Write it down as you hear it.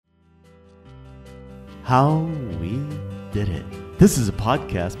How We Did It. This is a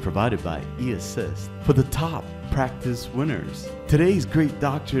podcast provided by eAssist for the top practice winners. Today's great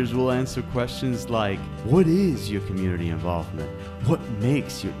doctors will answer questions like, what is your community involvement? What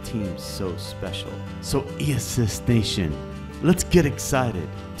makes your team so special? So eAssist Nation, let's get excited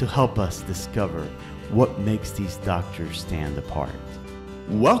to help us discover what makes these doctors stand apart.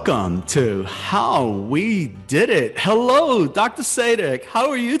 Welcome to How We Did It. Hello, Dr. Saydyk.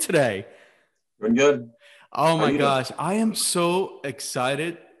 How are you today? Doing good. Oh my gosh, I am so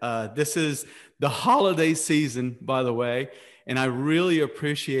excited. This is the holiday season, by the way, and I really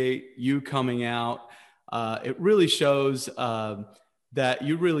appreciate you coming out. It really shows that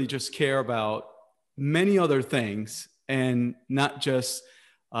you really just care about many other things and not just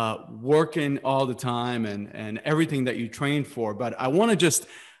working all the time and everything that you train for. But I want to just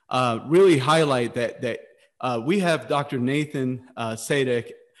really highlight that we have Dr. Nathan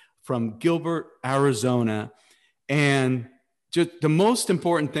Saydyk from Gilbert, Arizona. And just the most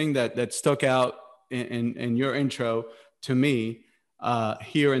important thing that stuck out in your intro to me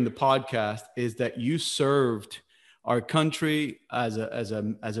here in the podcast is that you served our country as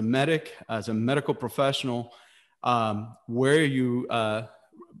a medic, as a medical professional, where you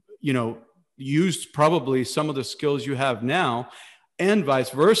used probably some of the skills you have now, and vice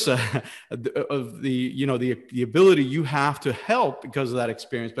versa, of the ability you have to help because of that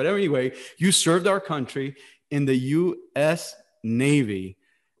experience. But anyway, you served our country in the U.S. Navy.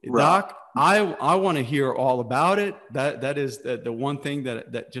 Right. Doc, I want to hear all about it. That is the one thing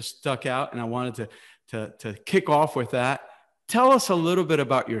that just stuck out, and I wanted to kick off with that. Tell us a little bit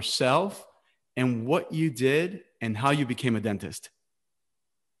about yourself and what you did and how you became a dentist.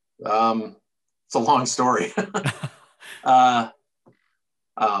 It's a long story. How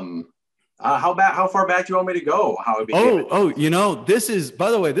far back do you want me to go? How it became this is,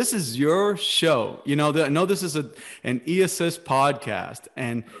 by the way, this is your show. I know this is an eAssist podcast,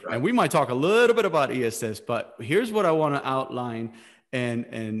 and we might talk a little bit about eAssist, but here's what I want to outline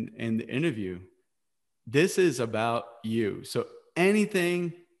in the interview. This is about you. So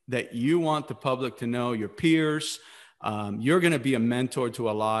anything that you want the public to know, your peers, you're going to be a mentor to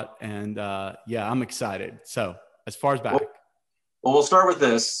a lot. And I'm excited. So as far as back. Well, we'll start with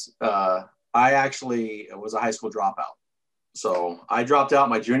this. I actually was a high school dropout. So I dropped out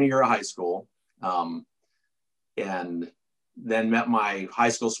my junior year of high school, and then met my high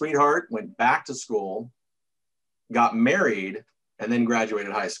school sweetheart, went back to school, got married, and then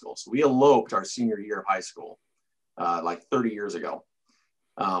graduated high school. So we eloped our senior year of high school, like 30 years ago.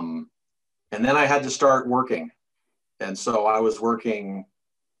 And then I had to start working. And so I was working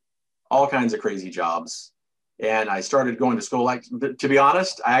all kinds of crazy jobs. And I started going to school. Like, to be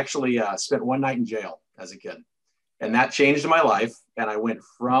honest, I actually spent one night in jail as a kid. And that changed my life. And I went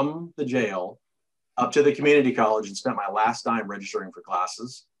from the jail up to the community college and spent my last dime registering for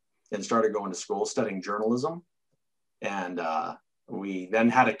classes and started going to school, studying journalism. And we then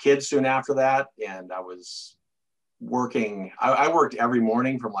had a kid soon after that. And I was working. I worked every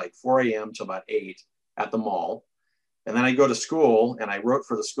morning from like 4 a.m. to about 8 at the mall. And then I go to school and I wrote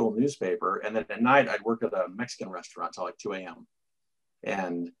for the school newspaper. And then at night I'd work at a Mexican restaurant till like 2 a.m.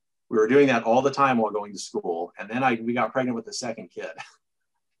 And we were doing that all the time while going to school. And then we got pregnant with the second kid.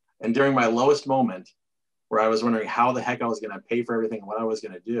 And during my lowest moment, where I was wondering how the heck I was going to pay for everything and what I was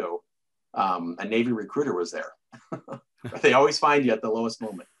going to do, a Navy recruiter was there. They always find you at the lowest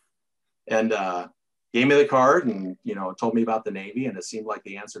moment. And gave me the card and, told me about the Navy, and it seemed like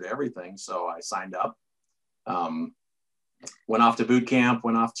the answer to everything. So I signed up. Went off to boot camp,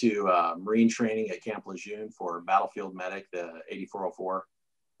 went off to Marine training at Camp Lejeune for Battlefield Medic, the 8404,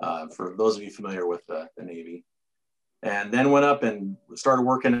 for those of you familiar with the Navy. And then went up and started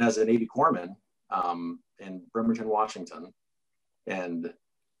working as a Navy corpsman in Bremerton, Washington. And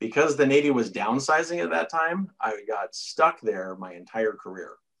because the Navy was downsizing at that time, I got stuck there my entire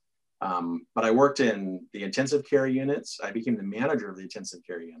career. But I worked in the intensive care units. I became the manager of the intensive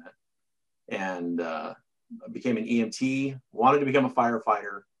care unit. And became an EMT, wanted to become a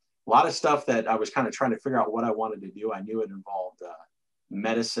firefighter, a lot of stuff that I was kind of trying to figure out what I wanted to do. I knew it involved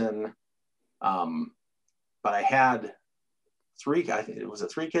medicine, but I had three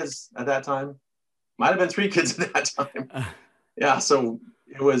kids at that time. Might have been 3 kids at that time. Yeah, so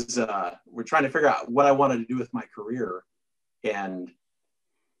it was, we're trying to figure out what I wanted to do with my career. And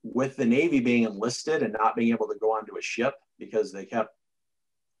with the Navy being enlisted and not being able to go onto a ship because they kept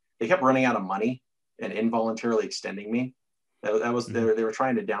running out of money and involuntarily extending me. That was they were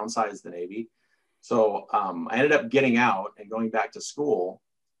trying to downsize the Navy. So I ended up getting out and going back to school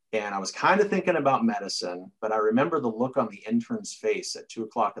And I was kind of thinking about medicine, but I remember the look on the intern's face at 2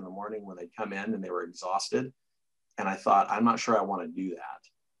 o'clock in the morning when they'd come in and they were exhausted. And I thought, I'm not sure I want to do that.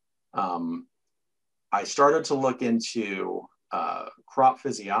 I started to look into crop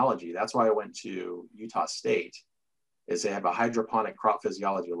physiology. That's why I went to Utah State, is they have a hydroponic crop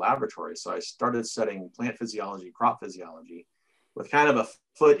physiology laboratory. So I started studying plant physiology, crop physiology, with kind of a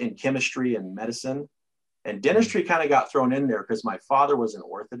foot in chemistry and medicine. And dentistry kind of got thrown in there because my father was an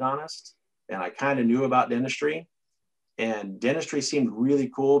orthodontist and I kind of knew about dentistry. And dentistry seemed really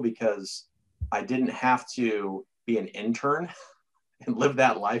cool because I didn't have to be an intern and live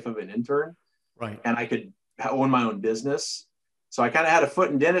that life of an intern. Right. And I could own my own business. So I kind of had a foot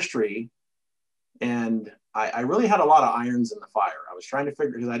in dentistry, and I really had a lot of irons in the fire. I was trying to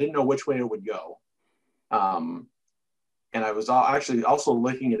figure, because I didn't know which way it would go. And I was actually also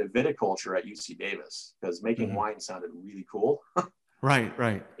looking at a viticulture at UC Davis because making wine sounded really cool. Right.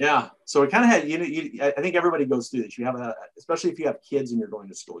 Yeah. So it kind of had, I think everybody goes through this. You have especially if you have kids and you're going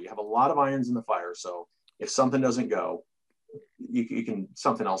to school, you have a lot of irons in the fire. So if something doesn't go,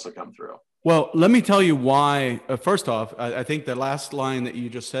 something else will come through. Well, let me tell you why. First off, I think the last line that you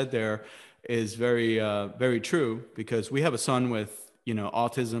just said there is very, very true, because we have a son with,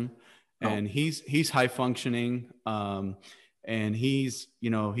 autism, and he's high functioning, and he's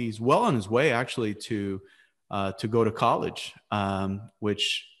well on his way actually to go to college,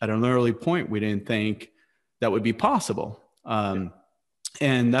 which at an early point we didn't think that would be possible, and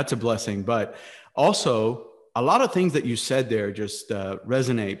that's a blessing. But also, a lot of things that you said there just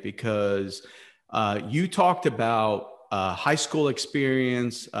resonate, because you talked about high school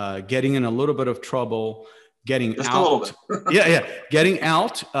experience, getting in a little bit of trouble, getting just out. A little bit. Getting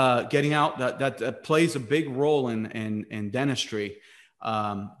out. That plays a big role in dentistry.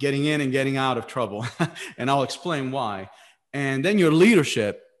 Getting in and getting out of trouble, and I'll explain why. And then your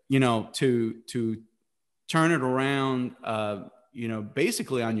leadership, to turn it around.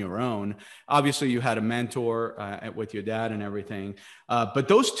 Basically on your own. Obviously, you had a mentor with your dad and everything. But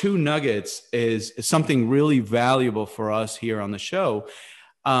those two nuggets is something really valuable for us here on the show,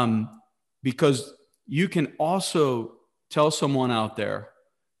 because you can also tell someone out there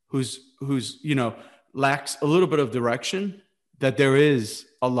who's lacks a little bit of direction that there is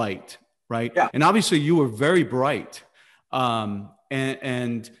a light, right? Yeah. And obviously, you were very bright, and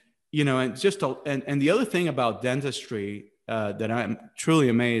just and the other thing about dentistry that I'm truly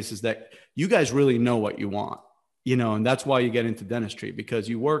amazed is that you guys really know what you want, and that's why you get into dentistry, because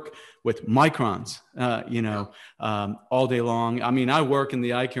you work with microns, all day long. I mean, I work in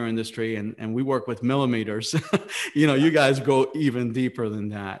the eye care industry, and we work with millimeters. You guys go even deeper than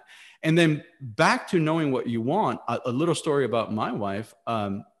that. And then back to knowing what you want, a little story about my wife,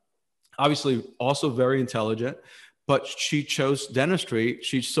 obviously also very intelligent, but she chose dentistry.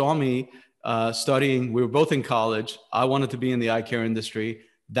 She saw me studying. We were both in college. I wanted to be in the eye care industry.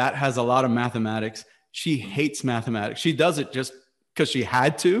 That has a lot of mathematics. She hates mathematics. She does it just because she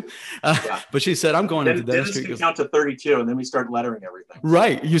had to. But she said, I'm going into dentistry. Then count to 32, and then we start lettering everything.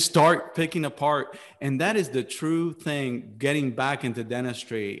 Right. You start picking apart. And that is the true thing, getting back into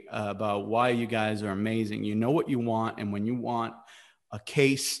dentistry, about why you guys are amazing. You know what you want. And when you want a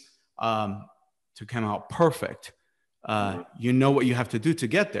case to come out perfect, you know what you have to do to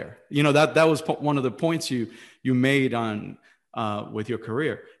get there. That was one of the points you made on with your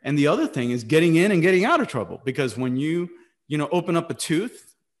career. And the other thing is getting in and getting out of trouble, because when you open up a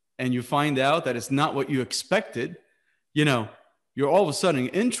tooth and you find out that it's not what you expected, you're all of a sudden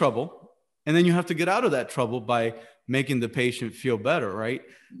in trouble, and then you have to get out of that trouble by making the patient feel better, right?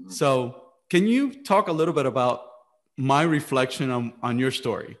 Mm-hmm. So can you talk a little bit about my reflection on your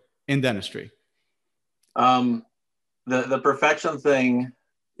story in dentistry? The perfection thing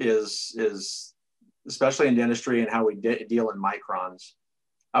is especially in dentistry and how we deal in microns.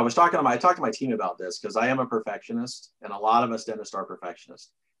 I talked to my team about this because I am a perfectionist, and a lot of us dentists are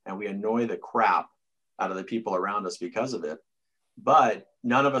perfectionists, and we annoy the crap out of the people around us because of it. But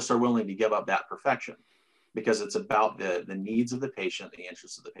none of us are willing to give up that perfection, because it's about the needs of the patient, the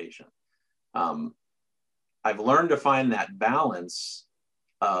interests of the patient. I've learned to find that balance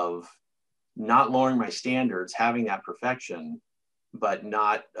of not lowering my standards, having that perfection, but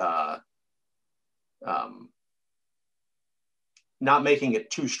not making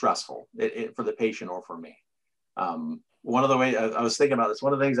it too stressful for the patient or for me. One of the ways I was thinking about this,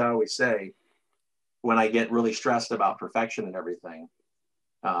 one of the things I always say when I get really stressed about perfection and everything,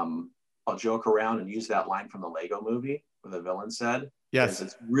 I'll joke around and use that line from the Lego movie where the villain said, yes,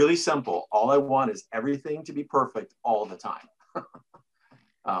 it's really simple. All I want is everything to be perfect all the time.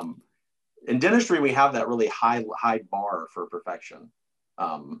 In dentistry, we have that really high bar for perfection.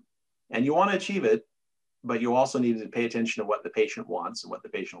 And you want to achieve it, but you also need to pay attention to what the patient wants and what the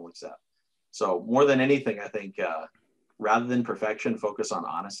patient will accept. So more than anything, I think rather than perfection, focus on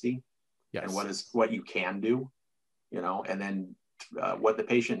honesty. Yes. And what you can do, and then what the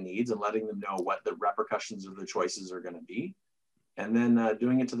patient needs, and letting them know what the repercussions of the choices are going to be, and then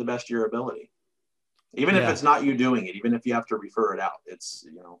doing it to the best of your ability. Even if it's not you doing it, even if you have to refer it out, it's,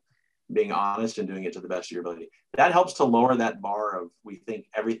 being honest and doing it to the best of your ability. That helps to lower that bar of, we think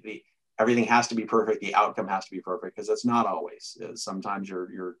everything has to be perfect, the outcome has to be perfect, because it's not always. Sometimes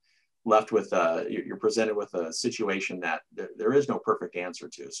you're left with you're presented with a situation that there is no perfect answer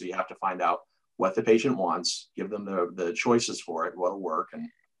to. So you have to find out what the patient wants, give them the choices for it, what'll work, and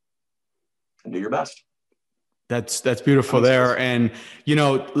do your best. That's beautiful there. And,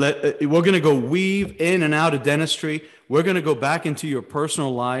 we're going to go weave in and out of dentistry. We're going to go back into your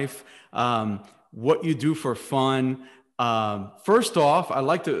personal life, what you do for fun. First off, I'd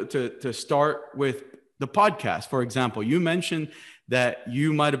like to start with the podcast. For example, you mentioned that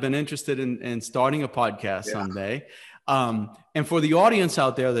you might have been interested in starting a podcast someday. And for the audience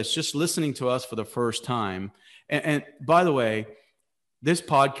out there that's just listening to us for the first time, and by the way, this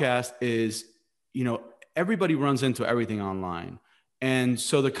podcast is, everybody runs into everything online. And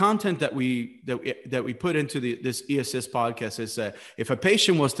so the content that we put into this eAssist podcast is that if a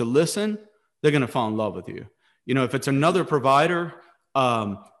patient was to listen, they're going to fall in love with you. If it's another provider,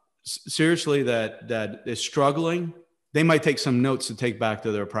 seriously, that is struggling, they might take some notes to take back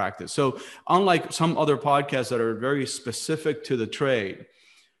to their practice. So unlike some other podcasts that are very specific to the trade,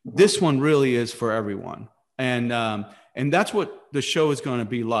 this one really is for everyone. And that's what the show is going to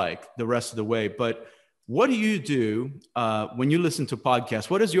be like the rest of the way. But what do you do when you listen to podcasts?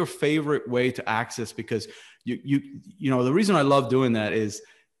 What is your favorite way to access? Because the reason I love doing that is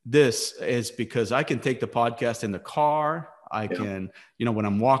because I can take the podcast in the car. I can, when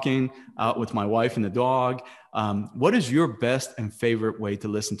I'm walking out with my wife and the dog. What is your best and favorite way to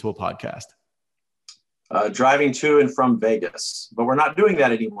listen to a podcast? Driving to and from Vegas, but we're not doing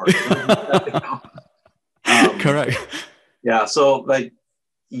that anymore. Correct. Yeah. So like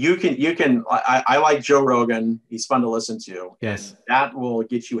you can, I like Joe Rogan. He's fun to listen to. Yes. And that will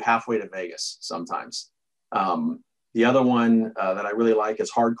get you halfway to Vegas sometimes. The other one that I really like is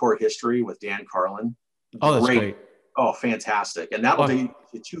Hardcore History with Dan Carlin. Oh, that's great. Oh, fantastic. And that will take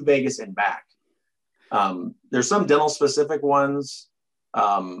you to Vegas and back. There's some dental specific ones.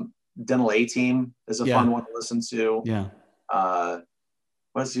 Dental A-Team is a fun one to listen to. Yeah.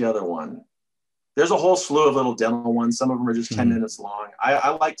 What's the other one? There's a whole slew of little dental ones. Some of them are just 10 minutes long. I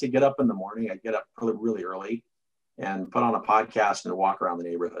like to get up in the morning. I get up really early and put on a podcast and walk around the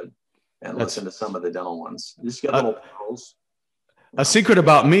neighborhood and listen to some of the dental ones. Just get little pearls. A secret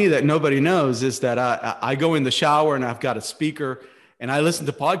about me that nobody knows is that I go in the shower and I've got a speaker and I listen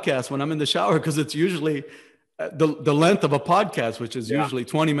to podcasts when I'm in the shower, because it's usually the length of a podcast, which is usually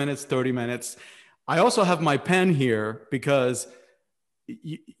 20 minutes, 30 minutes. I also have my pen here because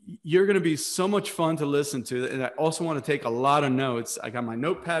you're going to be so much fun to listen to. And I also want to take a lot of notes. I got my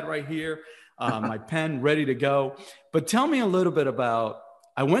notepad right here, my pen ready to go. But tell me a little bit about,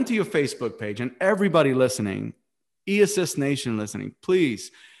 I went to your Facebook page, and everybody listening, eAssist Nation listening,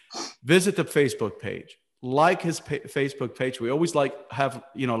 please visit the Facebook page. Like his Facebook page. We always like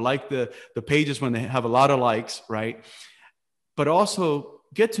the pages when they have a lot of likes, right? But also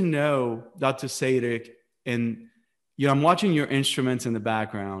get to know Dr. Saydyk. And I'm watching your instruments in the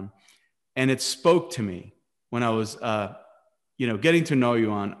background, and it spoke to me when I was getting to know you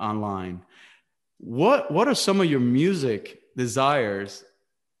online. What are some of your music desires?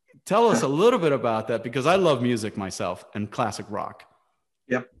 Tell us a little bit about that, because I love music myself and classic rock.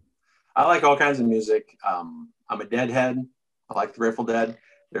 Yep. I like all kinds of music. I'm a Deadhead. I like the Grateful Dead.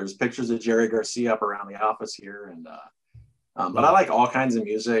 There's pictures of Jerry Garcia up around the office here. But I like all kinds of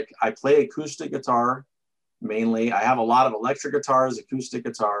music. I play acoustic guitar mainly. I have a lot of electric guitars, acoustic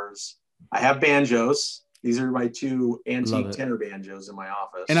guitars. I have banjos. These are my two antique tenor banjos in my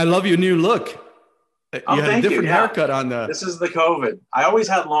office. And I love your new look. You had a different haircut on the... This is the COVID. I always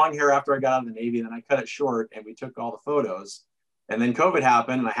had long hair after I got out of the Navy, and then I cut it short and we took all the photos. And then COVID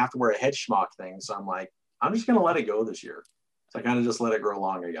happened and I have to wear a head schmuck thing. So I'm like, I'm just going to let it go this year. So I kind of just let it grow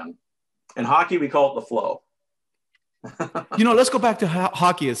long again. In hockey, we call it the flow. Let's go back to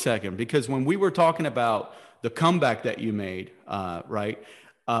hockey a second, because when we were talking about the comeback that you made, right?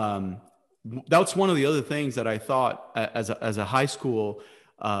 That's one of the other things that I thought as a high school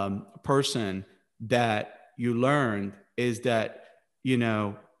person that you learned is that,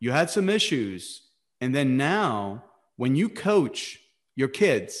 you had some issues. And then now when you coach your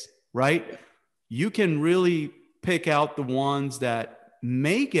kids, right, you can really pick out the ones that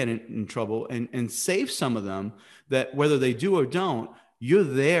may get in trouble, and save some of them, that whether they do or don't, you're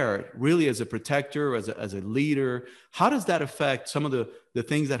there really as a protector, as a leader. How does that affect some of the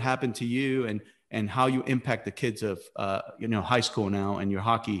things that happen to you, and how you impact the kids of, high school now, and your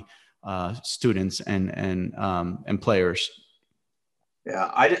hockey students and players?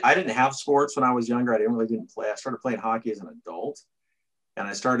 Yeah, I didn't have sports when I was younger. I didn't play. I started playing hockey as an adult, and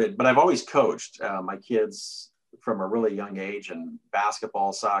but I've always coached my kids from a really young age in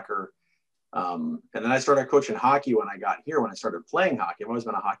basketball, soccer. And then I started coaching hockey when I got here. When I started playing hockey, I've always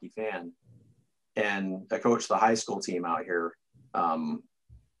been a hockey fan, and I coached the high school team out here. And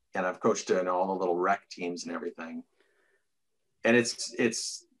I've coached all the little rec teams and everything. And I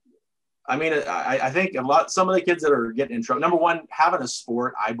think some of the kids that are getting in trouble, number one, having a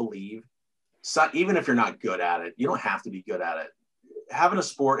sport, I believe, even if you're not good at it, you don't have to be good at it. Having a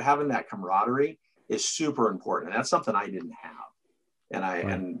sport, having that camaraderie is super important. And that's something I didn't have.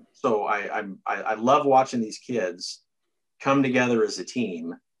 And so I love watching these kids come together as a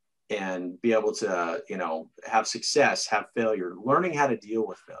team and be able to, have success, have failure, learning how to deal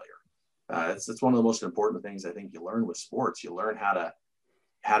with failure. It's one of the most important things I think you learn with sports. You learn how to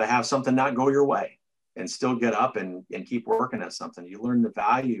have something not go your way and still get up and keep working at something. You learn the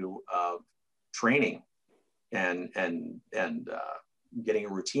value of training and getting a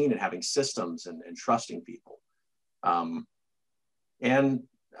routine and having systems and trusting people. What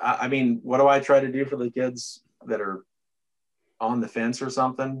do I try to do for the kids that are on the fence or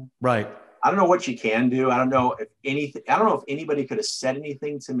something? Right. I don't know what you can do. I don't know if anybody could have said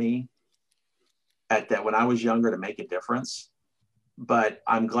anything to me at that when I was younger to make a difference, but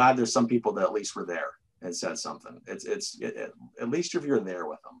I'm glad there's some people that at least were there and said something. At least if you're there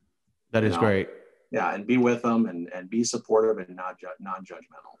with them. That is great. Yeah. And be with them and be supportive and not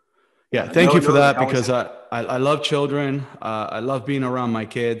non-judgmental. Yeah, thank you for that, because I love children. I love being around my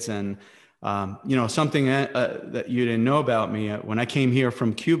kids. And, something that you didn't know about me, when I came here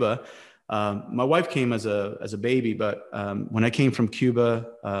from Cuba, my wife came as a baby, but when I came from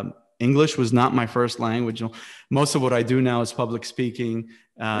Cuba, English was not my first language. Most of what I do now is public speaking,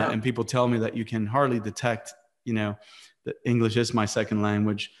 and people tell me that you can hardly detect, that English is my second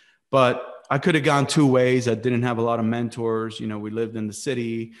language. But I could have gone two ways. I didn't have a lot of mentors. We lived in the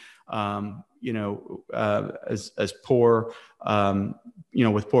city. As poor,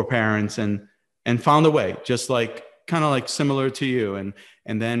 with poor parents, and found a way, just kind of similar to you.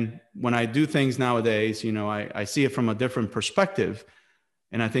 And then when I do things nowadays, I see it from a different perspective.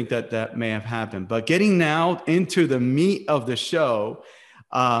 And I think that may have happened. But getting now into the meat of the show,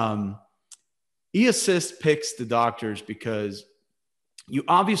 eAssist picks the doctors because you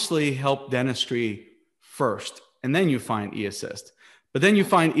obviously help dentistry first, and then you find eAssist. But then you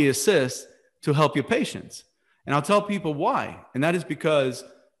find eAssist to help your patients. And I'll tell people why. And that is because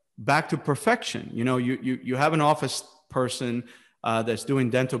back to perfection. You have an office person that's doing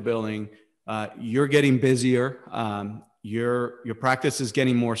dental billing. You're getting busier. Your practice is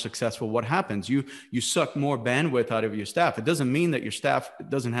getting more successful. What happens? You suck more bandwidth out of your staff. It doesn't mean that your staff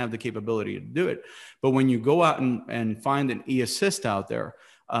doesn't have the capability to do it. But when you go out and find an eAssist out there,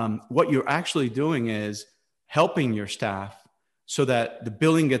 what you're actually doing is helping your staff so that the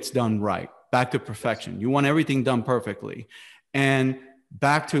billing gets done right, back to perfection. You want everything done perfectly. And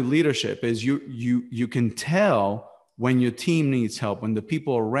back to leadership is you can tell when your team needs help, when the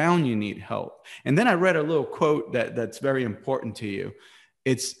people around you need help. And then I read a little quote that's very important to you.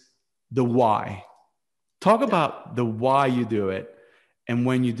 It's the why. Talk about the why you do it and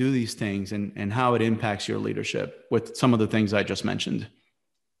when you do these things, and how it impacts your leadership with some of the things I just mentioned.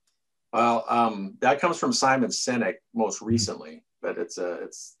 Well, that comes from Simon Sinek most recently, but it's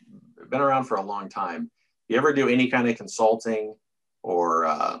been around for a long time. If you ever do any kind of consulting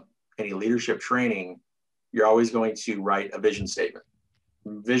or any leadership training, you're always going to write a vision statement,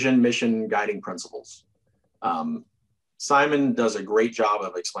 vision, mission, guiding principles. Simon does a great job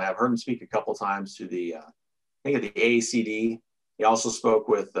of explaining. I've heard him speak a couple times to I think at the AACD. He also spoke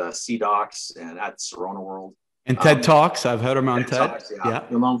with Saydyk and at Sorona World. And TED Talks, I've heard him on TED. Talks, yeah.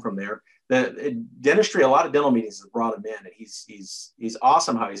 You know him from there. The dentistry, a lot of dental meetings have brought him in, and he's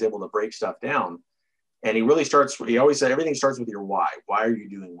awesome how he's able to break stuff down. And he always said everything starts with your why. Why are you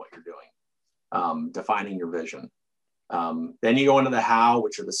doing what you're doing? Defining your vision. Then you go into the how,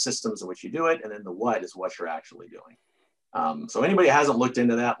 which are the systems in which you do it. And then the what is what you're actually doing. So anybody who hasn't looked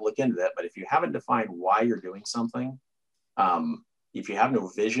into that, look into that. But if you haven't defined why you're doing something, if you have no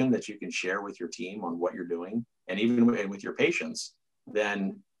vision that you can share with your team on what you're doing, and even with your patients,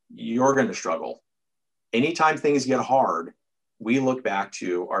 then you're going to struggle. Anytime things get hard, we look back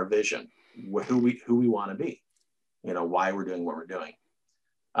to our vision, who we want to be, why we're doing what we're doing.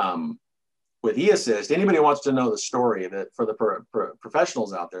 With eAssist, anybody who wants to know the story, that for the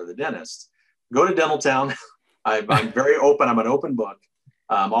professionals out there, the dentists, go to Dental Town. I'm very open. I'm an open book.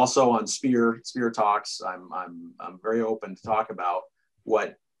 Also on Spear Talks, I'm very open to talk about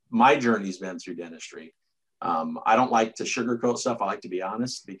what my journey's been through dentistry. I don't like to sugarcoat stuff. I like to be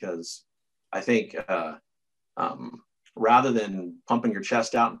honest, because I think rather than pumping your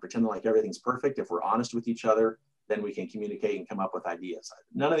chest out and pretending like everything's perfect, if we're honest with each other, then we can communicate and come up with ideas.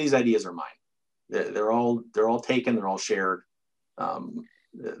 None of these ideas are mine. They're all taken. They're all shared. I'm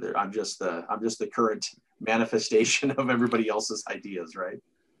just the current manifestation of everybody else's ideas, right?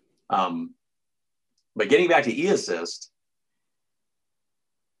 But getting back to eAssist,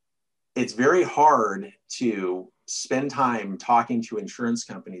 it's very hard to spend time talking to insurance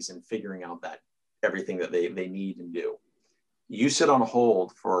companies and figuring out that everything that they need and do. You sit on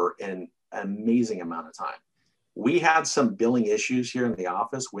hold for an amazing amount of time. We had some billing issues here in the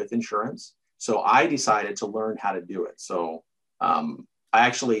office with insurance, so I decided to learn how to do it. So I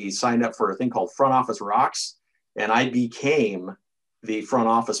actually signed up for a thing called Front Office Rocks, and I became the front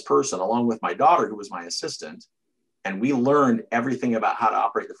office person along with my daughter, who was my assistant. And we learned everything about how to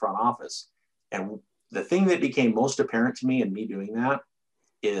operate the front office. And the thing that became most apparent to me in me doing that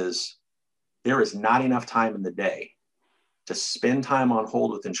is there is not enough time in the day to spend time on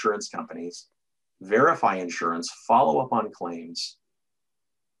hold with insurance companies, verify insurance, follow up on claims,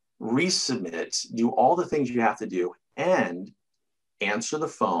 resubmit, do all the things you have to do, and answer the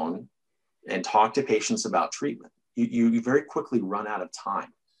phone and talk to patients about treatment. You very quickly run out of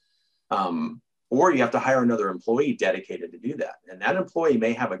time. Or you have to hire another employee dedicated to do that. And that employee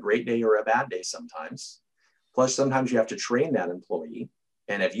may have a great day or a bad day sometimes. Plus, sometimes you have to train that employee.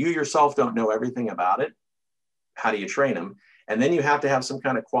 And if you yourself don't know everything about it, how do you train them? And then you have to have some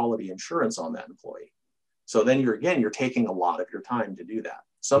kind of quality insurance on that employee. So then you're taking a lot of your time to do that.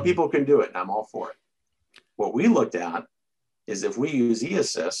 Some people can do it, and I'm all for it. What we looked at is if we use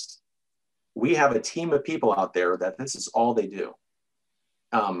eAssist, we have a team of people out there that this is all they do.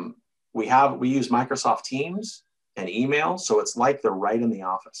 We use Microsoft Teams and email, so it's like they're right in the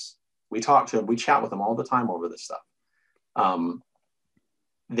office. We talk to them, we chat with them all the time over this stuff.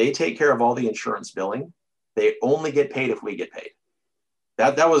 They take care of all the insurance billing. They only get paid if we get paid.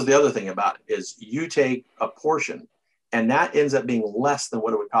 That was the other thing about it, is you take a portion, and that ends up being less than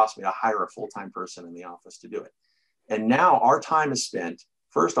what it would cost me to hire a full-time person in the office to do it. And now our time is spent,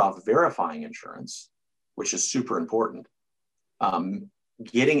 first off, verifying insurance, which is super important.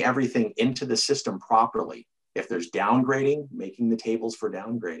 Getting everything into the system properly. If there's downgrading, making the tables for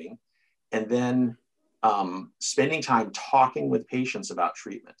downgrading, and then spending time talking with patients about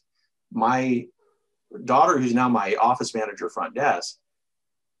treatment. My daughter, who's now my office manager front desk,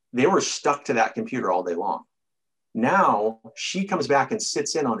 they were stuck to that computer all day long. Now she comes back and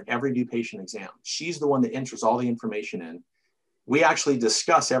sits in on every new patient exam. She's the one that enters all the information in. We actually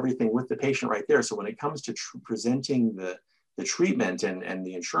discuss everything with the patient right there. So when it comes to presenting the treatment and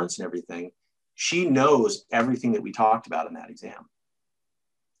the insurance and everything, she knows everything that we talked about in that exam.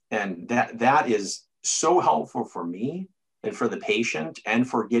 And that is so helpful for me and for the patient and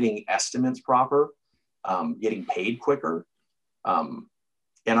for getting estimates proper, getting paid quicker. And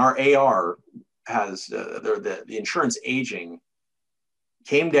our AR has, the insurance aging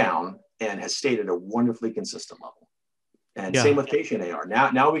came down and has stayed at a wonderfully consistent level. And same with patient AR.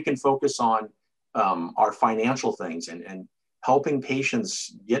 Now we can focus on our financial things and helping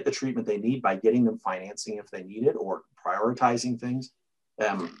patients get the treatment they need by getting them financing if they need it, or prioritizing things.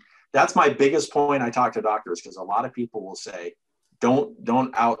 That's my biggest point. I talk to doctors because a lot of people will say, don't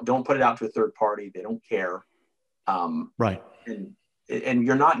put it out to a third party. They don't care. Right. And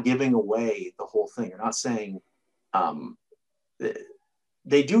you're not giving away the whole thing. You're not saying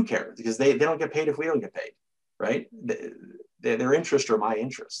they do care, because they don't get paid if we don't get paid, right? Their interests are my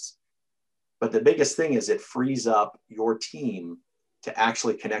interests. But the biggest thing is it frees up your team to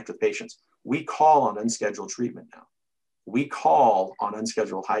actually connect with patients. We call on unscheduled treatment now. We call on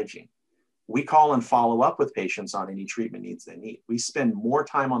unscheduled hygiene. We call and follow up with patients on any treatment needs they need. We spend more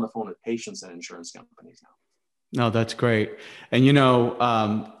time on the phone with patients than insurance companies now. No, that's great. And,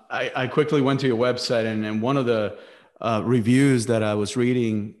 I quickly went to your website, and one of the reviews that I was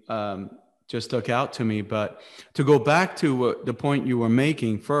reading just stuck out to me. But to go back to the point you were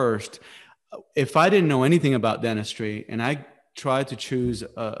making first, if I didn't know anything about dentistry and I tried to choose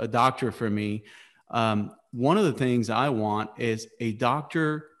a doctor for me, one of the things I want is a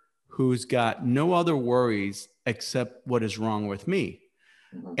doctor who's got no other worries except what is wrong with me.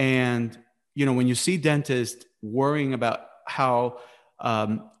 And, when you see dentists worrying about how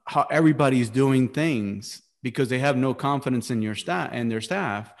everybody's doing things, because they have no confidence in your staff and their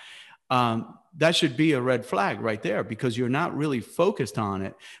staff, that should be a red flag right there, because you're not really focused on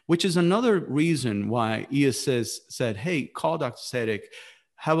it, which is another reason why EAS said, hey, call Dr. Saydyk,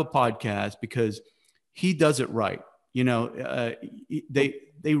 have a podcast, because he does it right. You know,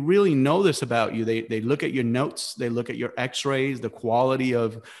 they really know this about you. They look at your notes, they look at your x-rays, the quality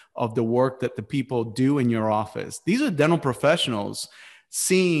of the work that the people do in your office. These are dental professionals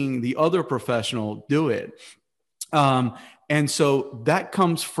seeing the other professional do it. And so that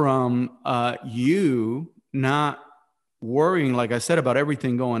comes from you not worrying, like I said, about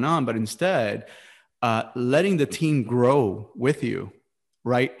everything going on, but instead letting the team grow with you,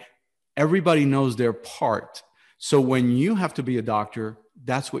 right? Everybody knows their part. So when you have to be a doctor,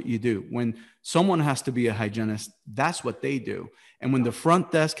 that's what you do. When someone has to be a hygienist, that's what they do. And when the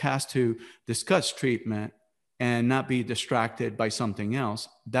front desk has to discuss treatment and not be distracted by something else,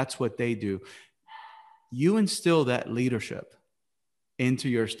 that's what they do. You instill that leadership into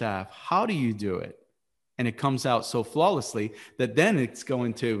your staff. How do you do it? And it comes out so flawlessly that then it's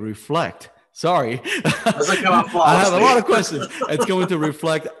going to reflect. Sorry. Doesn't come out flawlessly. I have a lot of questions. It's going to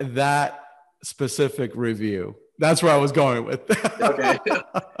reflect that specific review. That's where I was going with. Okay.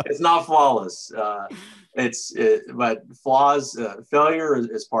 It's not flawless. But flaws, failure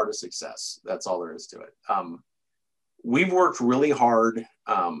is part of success. That's all there is to it. We've worked really hard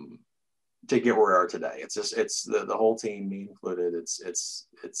to get where we are today. It's the whole team, me included. It's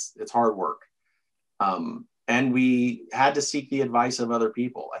hard work. And we had to seek the advice of other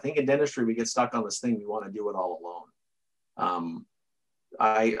people. I think in dentistry, we get stuck on this thing. We want to do it all alone.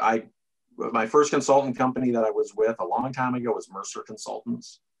 My first consultant company that I was with a long time ago was Mercer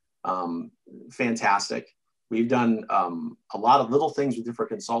Consultants. Fantastic. We've done a lot of little things with different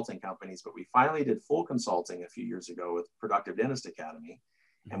consulting companies, but we finally did full consulting a few years ago with Productive Dentist Academy.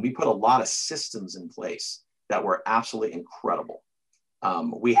 And we put a lot of systems in place that were absolutely incredible.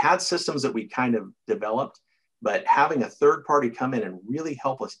 We had systems that we kind of developed, but having a third party come in and really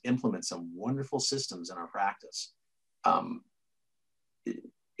help us implement some wonderful systems in our practice,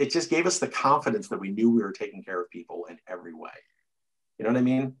 it just gave us the confidence that we knew we were taking care of people in every way. You know what I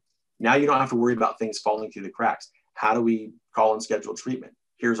mean? Now you don't have to worry about things falling through the cracks. How do we call and schedule treatment?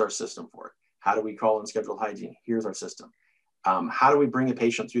 Here's our system for it. How do we call and schedule hygiene? Here's our system. How do we bring a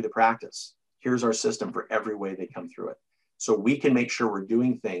patient through the practice? Here's our system for every way they come through it. So we can make sure we're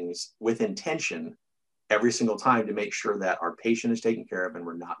doing things with intention every single time to make sure that our patient is taken care of and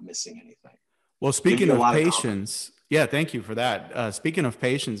we're not missing anything. Well, speaking of patients, yeah, thank you for that. Speaking of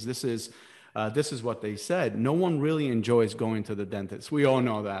patients, this is what they said. No one really enjoys going to the dentist. We all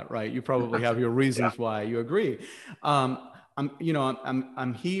know that, right? You probably have your reasons why you agree.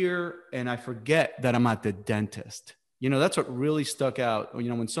 I'm here and I forget that I'm at the dentist. You know, that's what really stuck out. You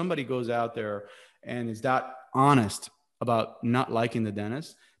know, when somebody goes out there and is that honest about not liking the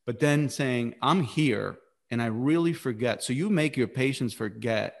dentist, but then saying, I'm here and I really forget. So you make your patients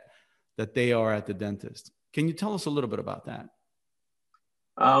forget that they are at the dentist. Can you tell us a little bit about that?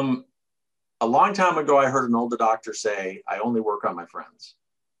 A long time ago, I heard an older doctor say, I only work on my friends.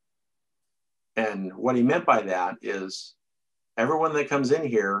 And what he meant by that is everyone that comes in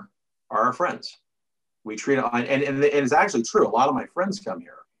here are our friends. We treat it, and it's actually true. A lot of my friends come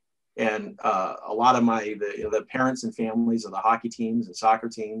here, and a lot of the parents and families of the hockey teams and soccer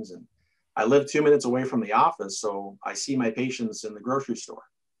teams. And I live 2 minutes away from the office, so I see my patients in the grocery store.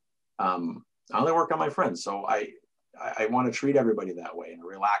 I only work on my friends, so I want to treat everybody that way in a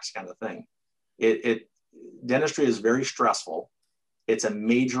relaxed kind of thing. Dentistry is very stressful. It's a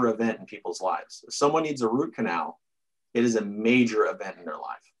major event in people's lives. If someone needs a root canal, it is a major event in their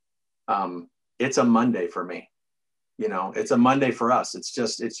life. It's a Monday for me. You know, it's a Monday for us. It's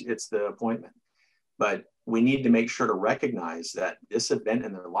the appointment. But we need to make sure to recognize that this event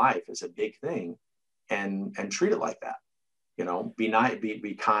in their life is a big thing and treat it like that. You know, be nice,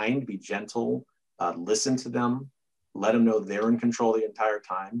 be kind, be gentle, listen to them, let them know they're in control the entire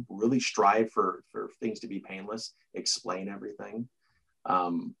time, really strive for things to be painless, explain everything.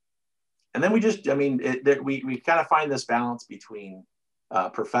 And then we kind of find this balance between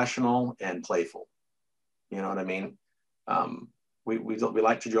professional and playful. You know what I mean? We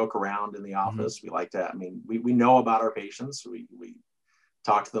like to joke around in the office. Mm-hmm. We like to, we know about our patients. We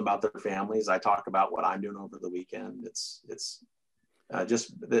talk to them about their families. I talk about what I'm doing over the weekend. It's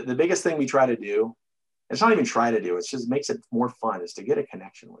just the biggest thing we try to do. It's not even try to do. It just makes it more fun is to get a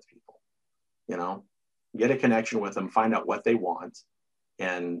connection with people, you know, get a connection with them, find out what they want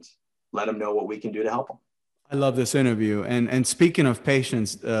and let them know what we can do to help them. I love this interview. And speaking of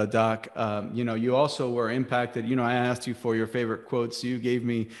patients, Doc, you also were impacted. I asked you for your favorite quotes. You gave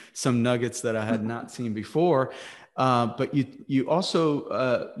me some nuggets that I had not seen before. But you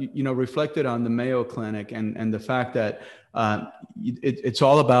also, reflected on the Mayo Clinic and the fact that it's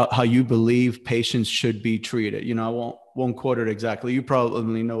all about how you believe patients should be treated. I won't quote it exactly. You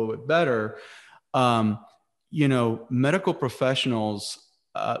probably know it better. Um, Medical professionals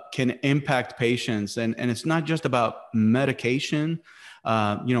can impact patients, and it's not just about medication.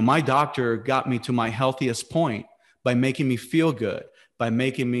 My doctor got me to my healthiest point by making me feel good, by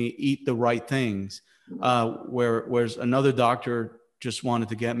making me eat the right things. Whereas another doctor just wanted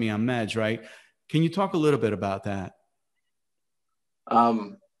to get me on meds, right? Can you talk a little bit about that?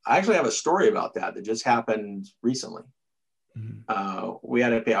 I actually have a story about that just happened recently. Mhm.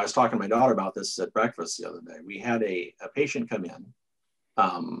 I was talking to my daughter about this at breakfast the other day. We had a patient come in,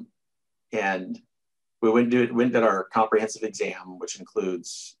 and we went and did our comprehensive exam, which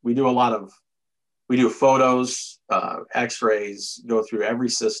includes, we do photos, x-rays, go through every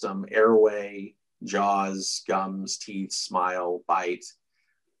system, airway, jaws, gums, teeth, smile, bite.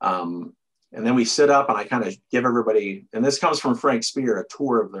 And then we sit up and I kind of give everybody, and this comes from Frank Spear, a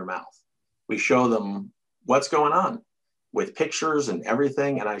tour of their mouth. We show them what's going on with pictures and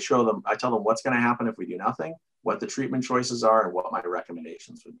everything. And I tell them what's going to happen if we do nothing, what the treatment choices are, and what my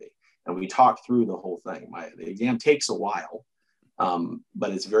recommendations would be. And we talk through the whole thing. The exam takes a while,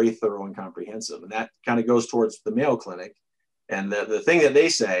 but it's very thorough and comprehensive. And that kind of goes towards the Mayo Clinic. And the thing that they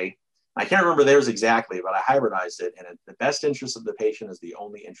say, I can't remember theirs exactly, but I hybridized it. And the best interest of the patient is the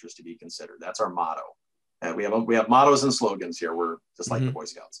only interest to be considered. That's our motto. And we have mottos and slogans here. We're just like the Boy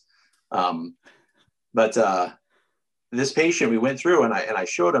Scouts. But this patient, we went through and I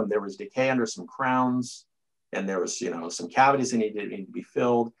showed him there was decay under some crowns, and there was some cavities that needed to be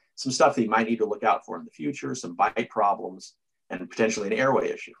filled, some stuff that he might need to look out for in the future, some bite problems, and potentially an airway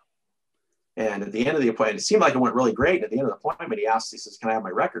issue. And at the end of the appointment, it seemed like it went really great. And at the end of the appointment, he says, "Can I have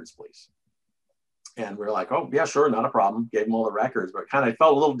my records, please?" And we're like, "Oh, yeah, sure, not a problem." Gave him all the records, but kind of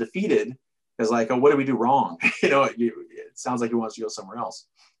felt a little defeated because, like, "Oh, what did we do wrong?" It sounds like he wants to go somewhere else.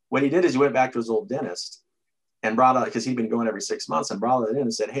 What he did is he went back to his old dentist and brought out, because he'd been going every 6 months, and brought it in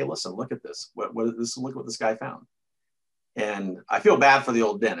and said, "Hey, listen, look at this. What is this? Look what this guy found." And I feel bad for the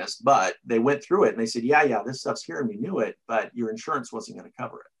old dentist, but they went through it and they said, yeah, this stuff's here and we knew it, but your insurance wasn't going to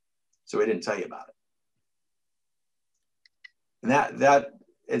cover it. So we didn't tell you about it.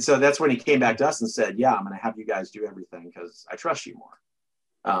 And so that's when he came back to us and said, "Yeah, I'm going to have you guys do everything because I trust you more."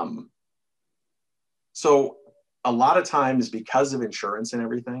 So a lot of times, because of insurance and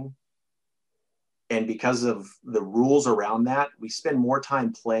everything, and because of the rules around that, we spend more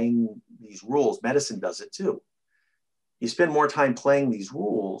time playing these rules. Medicine does it too. You spend more time playing these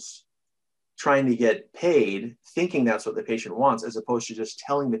rules, trying to get paid, thinking that's what the patient wants, as opposed to just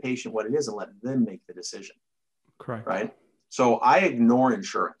telling the patient what it is and letting them make the decision. Correct. Right? So I ignore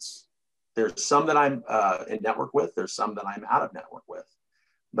insurance. There's some that I'm in network with. There's some that I'm out of network with.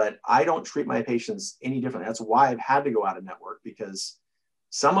 But I don't treat my patients any different. That's why I've had to go out of network, because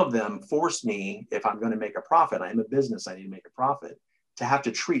some of them force me, if I'm going to make a profit, I'm a business, I need to make a profit, to have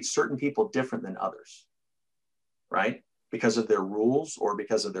to treat certain people different than others, right? Because of their rules or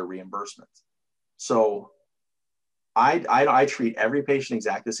because of their reimbursement. So I treat every patient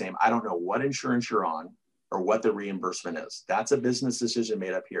exactly the same. I don't know what insurance you're on or what the reimbursement is. That's a business decision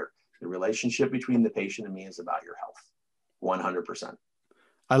made up here. The relationship between the patient and me is about your health, 100%.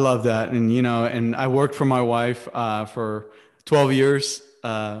 I love that. And I worked for my wife for 12 years,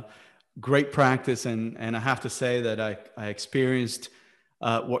 great practice. And I have to say that I experienced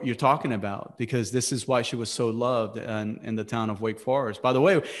what you're talking about, because this is why she was so loved in the town of Wake Forest. By the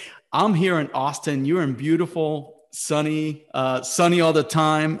way, I'm here in Austin. You're in beautiful, sunny all the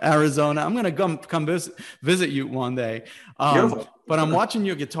time, Arizona. I'm going to come visit you one day. Beautiful. But I'm watching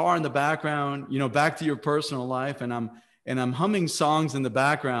your guitar in the background, back to your personal life. And I'm humming songs in the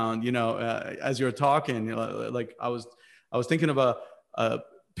background, as you're talking. Like I was thinking of a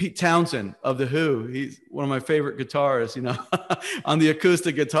Pete Townsend of The Who. He's one of my favorite guitarists, on the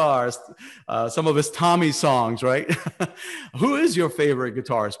acoustic guitars, some of his Tommy songs, right? Who is your favorite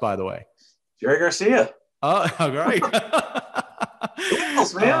guitarist, by the way? Jerry Garcia. Oh, great. Who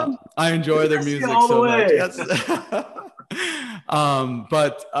else, man? I enjoy their music so much. Yes.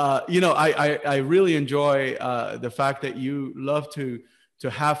 I really enjoy the fact that you love to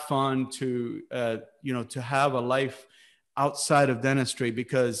have fun, to have a life outside of dentistry,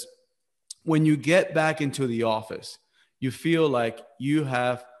 because when you get back into the office, you feel like you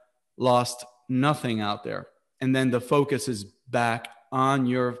have lost nothing out there. And then the focus is back on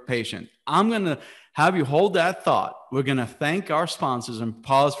your patient. I'm going to have you hold that thought. We're going to thank our sponsors and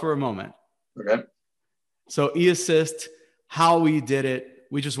pause for a moment. Okay. So eAssist, how we did it.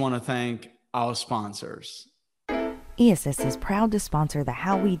 We just want to thank our sponsors. eAssist is proud to sponsor the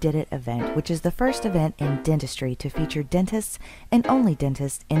How We Did It event, which is the first event in dentistry to feature dentists and only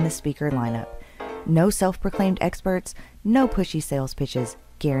dentists in the speaker lineup. No self-proclaimed experts, no pushy sales pitches,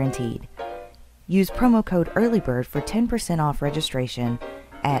 guaranteed. Use promo code EARLYBIRD for 10% off registration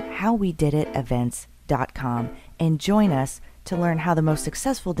at howwediditevents.com and join us to learn how the most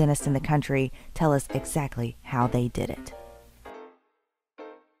successful dentists in the country tell us exactly how they did it.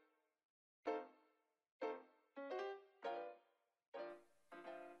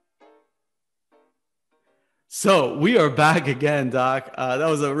 So we are back again, Doc. That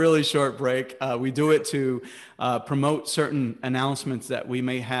was a really short break. We do it to promote certain announcements that we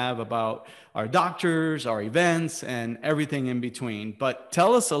may have about our doctors, our events, and everything in between. But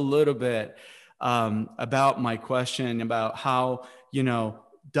tell us a little bit about my question about how,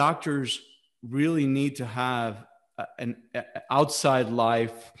 doctors really need to have an outside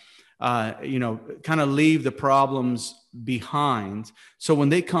life, kind of leave the problems behind. So when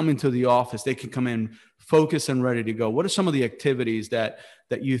they come into the office, they can come in focused and ready to go. What are some of the activities that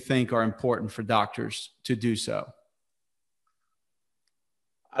you think are important for doctors to do so?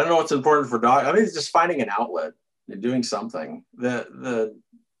 I don't know what's important for doctors. I mean, it's just finding an outlet and doing something.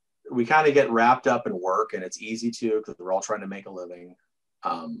 We kind of get wrapped up in work, and it's easy to, because we're all trying to make a living.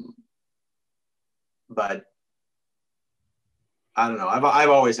 But I don't know. I've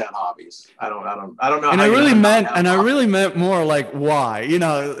always had hobbies. I don't know. And I really meant more like why.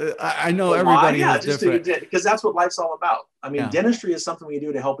 I know everybody has different. Because that's what life's all about. I mean, dentistry is something we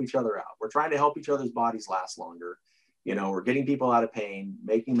do to help each other out. We're trying to help each other's bodies last longer. We're getting people out of pain,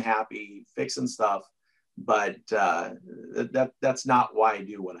 making them happy, fixing stuff. But that's not why I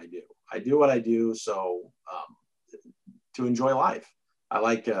do what I do. I do what I do so to enjoy life. I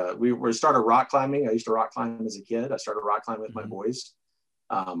like, we started rock climbing. I used to rock climb as a kid. I started rock climbing with my boys.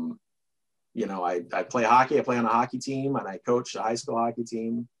 I play hockey. I play on a hockey team, and I coach a high school hockey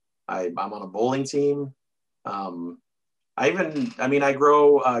team. I'm on a bowling team. I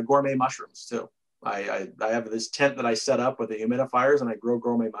grow gourmet mushrooms too. I have this tent that I set up with the humidifiers, and I grow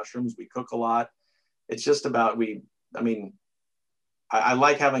gourmet mushrooms. We cook a lot. It's just about, I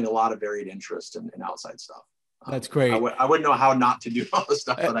like having a lot of varied interest in outside stuff. That's great. I wouldn't know how not to do all the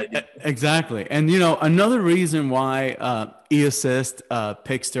stuff that I do. Exactly. And, another reason why eAssist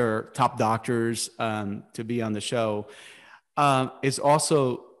picks their top doctors to be on the show is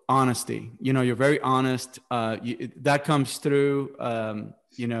also honesty. You're very honest. That comes through, on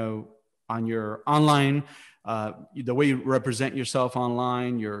your online, the way you represent yourself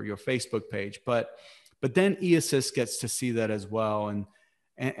online, your Facebook page. But then eAssist gets to see that as well.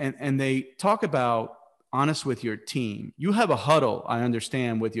 And they talk about honest with your team. You have a huddle, I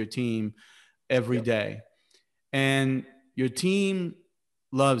understand, with your team every day. And your team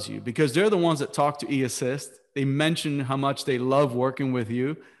loves you because they're the ones that talk to eAssist. They mention how much they love working with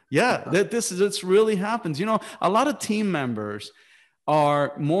you. Yeah, this really happens. A lot of team members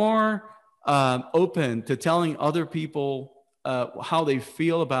are more open to telling other people how they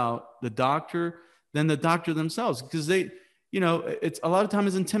feel about the doctor than the doctor themselves, because it's a lot of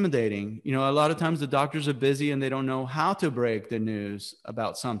times intimidating. A lot of times the doctors are busy and they don't know how to break the news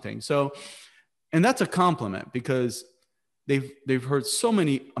about something. So, and that's a compliment because they've heard so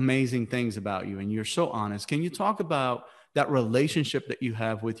many amazing things about you and you're so honest. Can you talk about that relationship that you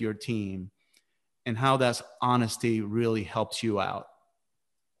have with your team and how that honesty really helps you out?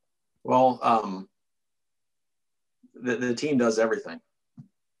 Well, the team does everything.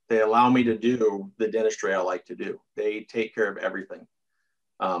 They allow me to do the dentistry I like to do. They take care of everything.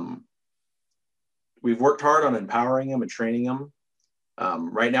 We've worked hard on empowering them and training them.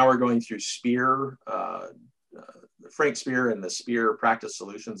 Right now we're going through Spear, Frank Spear and the Spear Practice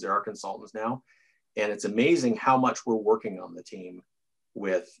Solutions. They're our consultants now. And it's amazing how much we're working on the team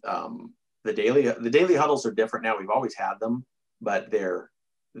with the daily huddles are different now. We've always had them, but they're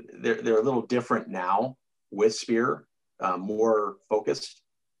a little different now with Spear, more focused.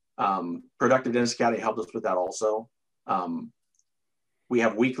 Productive Dentist Academy helped us with that also. We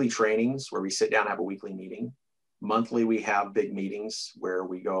have weekly trainings where we sit down and have a weekly meeting. Monthly, we have big meetings where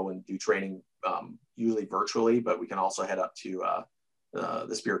we go and do training, usually virtually, but we can also head up to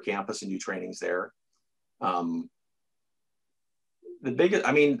the Spear campus and do trainings there. I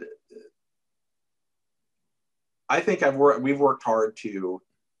think we've worked hard to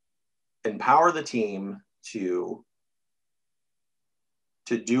empower the team to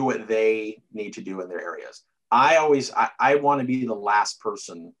do what they need to do in their areas. I want to be the last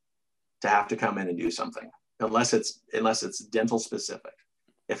person to have to come in and do something unless it's dental specific.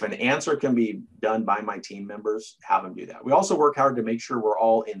 If an answer can be done by my team members, have them do that. We also work hard to make sure we're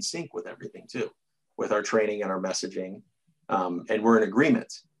all in sync with everything too, with our training and our messaging, and we're in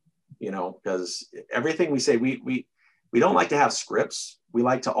agreement, because everything we say, we don't like to have scripts. We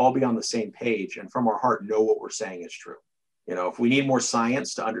like to all be on the same page and from our heart know what we're saying is true. If we need more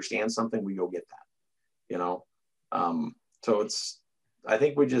science to understand something, we go get that. So I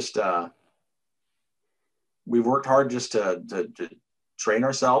think we just we've worked hard just to train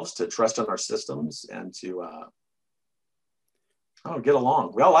ourselves, to trust in our systems, and to get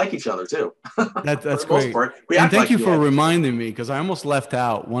along. We all like each other too. That's great. And thank you for reminding me, because I almost left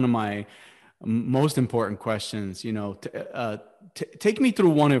out one of my most important questions. Take me through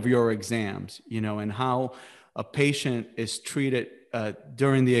one of your exams, and how a patient is treated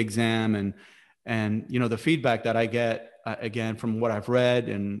during the exam, and the feedback that I get again from what I've read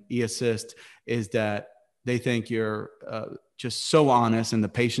and eAssist is that they think you're just so honest and the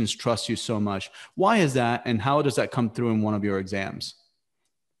patients trust you so much. Why is that, and how does that come through in one of your exams?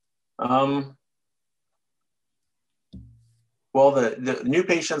 Well, the new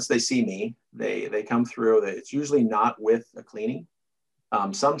patients, they see me, they come through. It's usually not with a cleaning.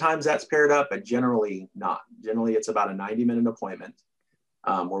 Sometimes that's paired up, but generally not. Generally, it's about a 90-minute appointment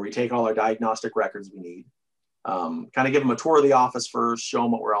where we take all our diagnostic records we need, kind of give them a tour of the office first, show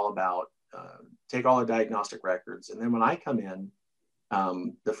them what we're all about, take all our diagnostic records. And then when I come in,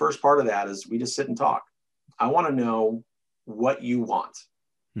 the first part of that is we just sit and talk. I want to know what you want.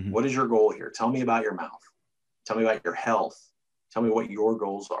 Mm-hmm. What is your goal here? Tell me about your mouth. Tell me about your health. Tell me what your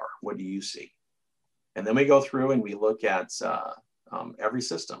goals are. What do you see? And then we go through and we look at every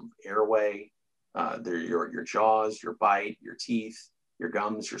system: airway, your jaws, your bite, your teeth, your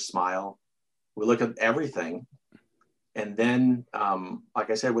gums, your smile. We look at everything. And then, like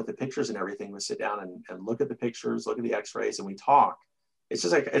I said, with the pictures and everything, we sit down and look at the pictures, look at the x-rays, and we talk. It's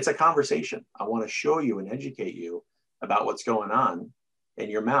just like, it's a conversation. I want to show you and educate you about what's going on in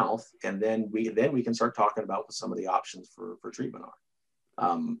your mouth. And then we can start talking about what some of the options for treatment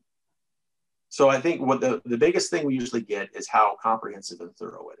are. So I think what the biggest thing we usually get is how comprehensive and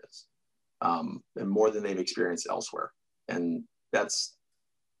thorough it is, and more than they've experienced elsewhere. And that's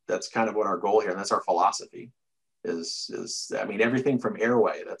kind of what our goal here, and that's our philosophy. Is I mean, everything from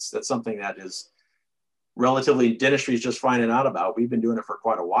airway, that's something that is relatively, dentistry is just finding out about. We've been doing it for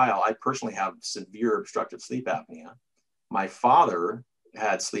quite a while. I personally have severe obstructive sleep apnea. My father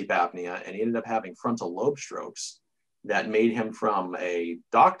had sleep apnea, and he ended up having frontal lobe strokes that made him from a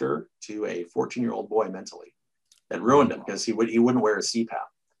doctor to a 14-year-old boy mentally. That ruined him because he wouldn't wear a CPAP.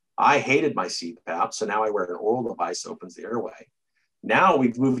 I hated my CPAP, so now I wear an oral device that opens the airway. Now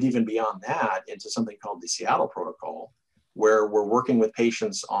we've moved even beyond that into something called the Seattle protocol, where we're working with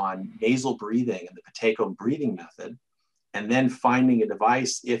patients on nasal breathing and the Pateco breathing method, and then finding a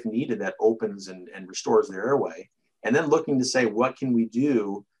device, if needed, that opens and restores their airway. And then looking to say, what can we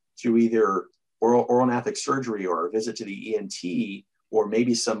do to either oral-nathic surgery or a visit to the ENT, or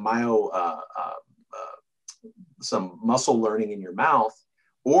maybe some some muscle learning in your mouth,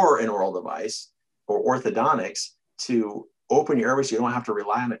 or an oral device, or orthodontics to open your airway so you don't have to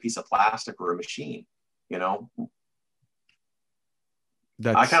rely on a piece of plastic or a machine. I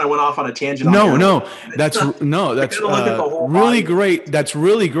kind of went off on a tangent. That's really great. That's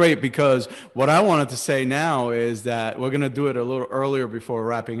really great, because what I wanted to say now is that we're going to do it a little earlier before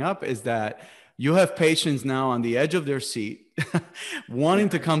wrapping up, is that you have patients now on the edge of their seat wanting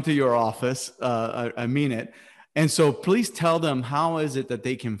to come to your office. I mean it. And so please tell them, how is it that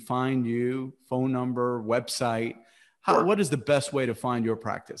they can find you? Phone number, website. Sure. What is the best way to find your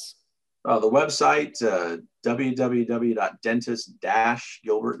practice? The website,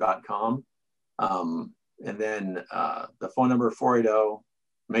 www.dentist-gilbert.com. And then the phone number, 480,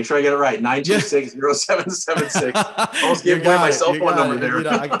 make sure I get it right, 926-0776. Almost gave away my cell phone number there.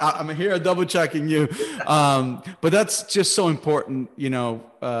 I'm here double checking you. But that's just so important,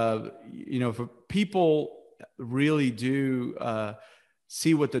 for people really do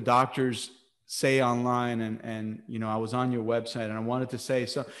see what the doctors say online, and I was on your website, and I wanted to say,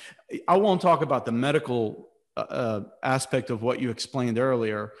 so I won't talk about the medical aspect of what you explained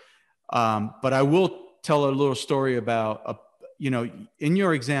earlier, but I will tell a little story about in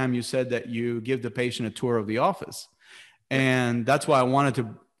your exam you said that you give the patient a tour of the office, and that's why I wanted to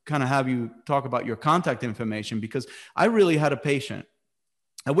kind of have you talk about your contact information, because I really had a patient.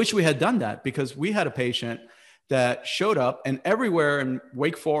 I wish we had done that, because we had a patient that showed up, and everywhere in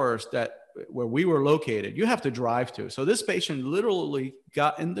Wake Forest where we were located, you have to drive to. So this patient literally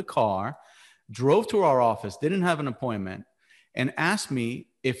got in the car, drove to our office, didn't have an appointment, and asked me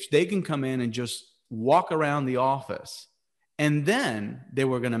if they can come in and just walk around the office, and then they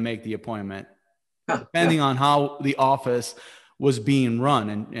were going to make the appointment, depending on how the office was being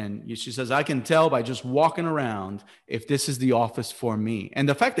run. And she says, I can tell by just walking around if this is the office for me. And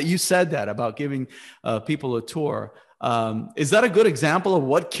the fact that you said that about giving people a tour, is that a good example of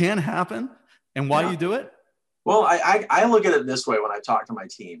what can happen and why you do it? Well, I look at it this way when I talk to my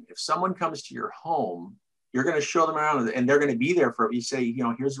team. If someone comes to your home, you're going to show them around, and they're going to be there for, you say, you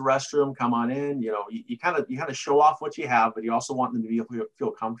know, here's the restroom, come on in. You know, you kind of show off what you have, but you also want them to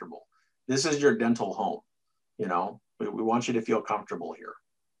feel comfortable. This is your dental home. You know, we want you to feel comfortable here.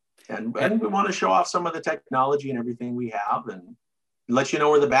 And we want to show off some of the technology and everything we have, and let you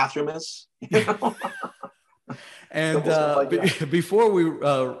know where the bathroom is. You know? And before we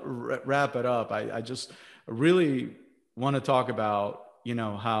wrap it up, I just really want to talk about, you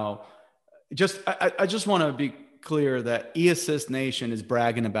know, how I just want to be clear that eAssist Nation is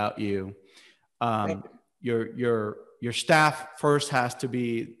bragging about you. Your staff first has to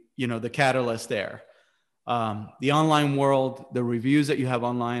be, you know, the catalyst there. The online world, the reviews that you have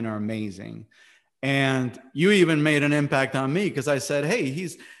online are amazing. And you even made an impact on me because I said, hey,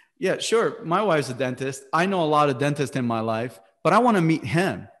 yeah, sure, my wife's a dentist. I know a lot of dentists in my life, but I want to meet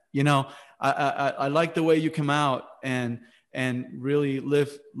him. You know, I like the way you come out and really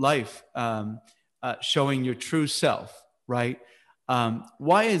live life, showing your true self, right?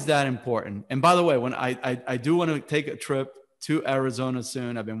 Why is that important? And by the way, when I do want to take a trip to Arizona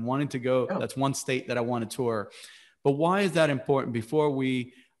soon, I've been wanting to go. Yeah. That's one state that I want to tour. But why is that important before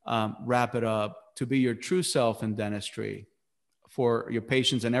we wrap it up, to be your true self in dentistry for your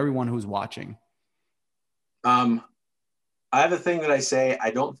patients and everyone who's watching? I have a thing that I say,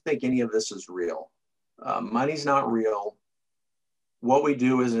 I don't think any of this is real. Money's not real. What we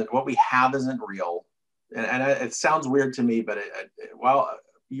do isn't, what we have isn't real. And it sounds weird to me, but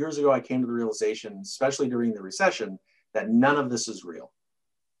years ago, I came to the realization, especially during the recession, that none of this is real.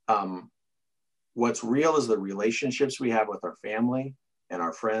 What's real is the relationships we have with our family and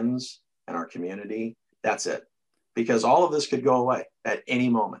our friends and our community. That's it. Because all of this could go away at any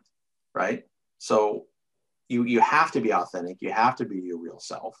moment, right? So you have to be authentic. You have to be your real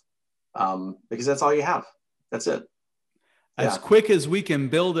self, because that's all you have. That's it. As quick as we can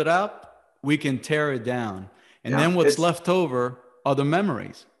build it up, we can tear it down. And then what's left over are the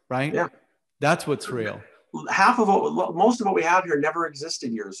memories, right? Yeah. That's what's real. Most of what we have here never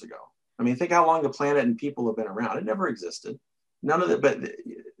existed years ago. I mean, think how long the planet and people have been around. It never existed. None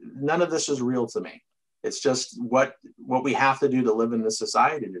of this is real to me. It's just what we have to do to live in this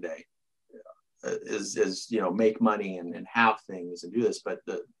society today is you know, make money and have things and do this. But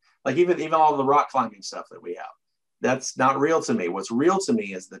even all the rock climbing stuff that we have, that's not real to me. What's real to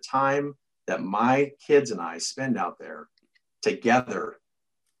me is the time that my kids and I spend out there together,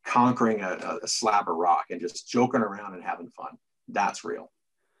 conquering a slab of rock and just joking around and having fun. That's real.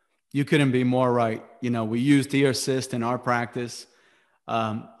 You couldn't be more right. You know, we use eAssist in our practice.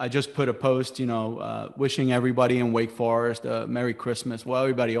 I just put a post, you know, wishing everybody in Wake Forest a Merry Christmas. Well,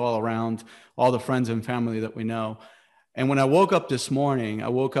 everybody all around, all the friends and family that we know. And when I woke up this morning, I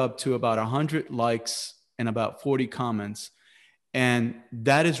woke up to about 100 likes and about 40 comments. And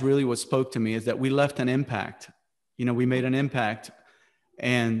that is really what spoke to me, is that we left an impact. You know, we made an impact.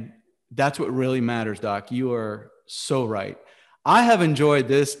 And that's what really matters, Doc. You are so right. I have enjoyed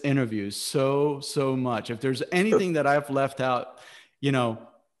this interview so much. If there's anything that I've left out, you know,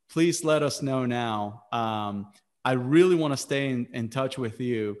 please let us know now. I really want to stay in touch with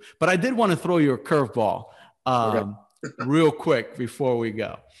you, but I did want to throw you a curveball real quick before we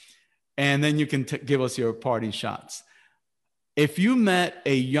go. And then you can give us your parting shots. If you met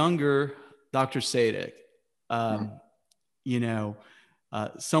a younger Dr. Saydyk, you know,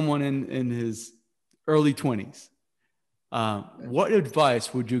 someone in his early 20s, what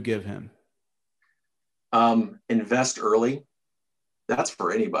advice would you give him? Invest early. That's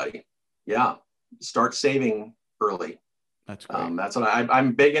for anybody. Yeah. Start saving early. That's great. That's what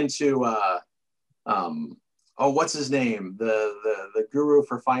I'm big into. What's his name? The guru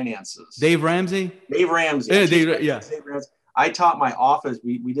for finances. Dave Ramsey? Dave Ramsey. Yeah, Dave Ramsey. I taught my office.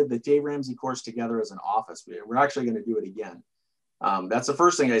 We did the Dave Ramsey course together as an office. We're actually going to do it again. That's the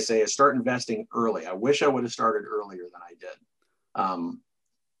first thing I say, is start investing early. I wish I would have started earlier than I did.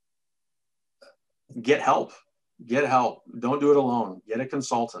 Get help. Don't do it alone. Get a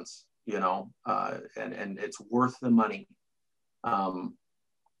consultant, you know, and it's worth the money. And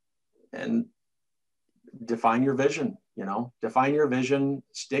define your vision, you know,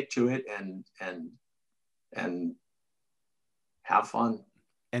 stick to it and have fun.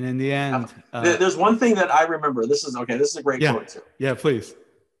 And in the end, there's one thing that I remember. This is a great quote too. Yeah, please.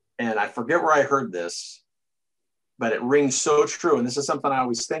 And I forget where I heard this, but it rings so true. And this is something I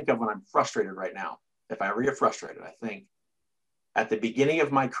always think of when I'm frustrated right now. If I ever get frustrated, I think at the beginning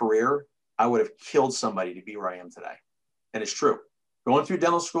of my career, I would have killed somebody to be where I am today. And it's true. Going through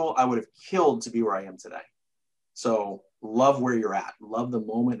dental school, I would have killed to be where I am today. So love where you're at. Love the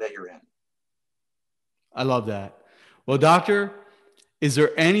moment that you're in. I love that. Well, doctor, is there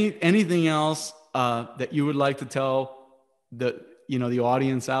anything else that you would like to tell the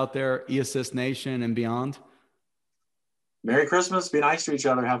audience out there, eAssist Nation and beyond? Merry Christmas. Be nice to each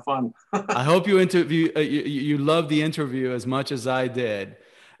other. Have fun. I hope you loved the interview as much as I did.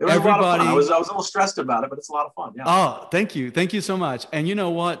 It was a lot of fun. I was a little stressed about it, but it's a lot of fun. Yeah. Oh, thank you. Thank you so much. And you know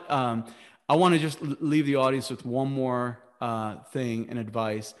what? I want to just leave the audience with one more thing and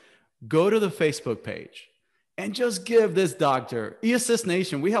advice. Go to the Facebook page and just give this doctor, eAssist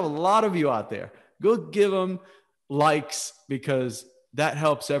Nation, we have a lot of you out there. Go give them likes, because that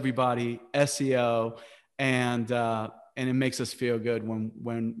helps everybody, SEO, and it makes us feel good when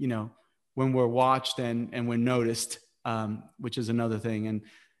we're watched and we're noticed, which is another thing.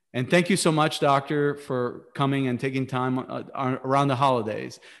 And thank you so much, doctor, for coming and taking time around the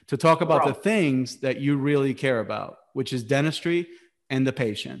holidays to talk about the things that you really care about, which is dentistry and the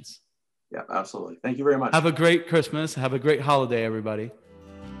patients. Yeah, absolutely. Thank you very much. Have a great Christmas. Have a great holiday, everybody.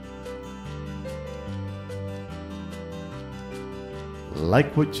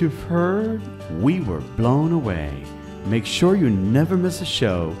 Like what you've heard? We were blown away. Make sure you never miss a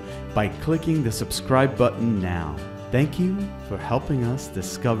show by clicking the subscribe button now. Thank you for helping us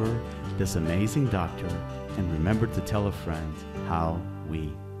discover this amazing doctor, and remember to tell a friend how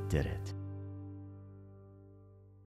we did it.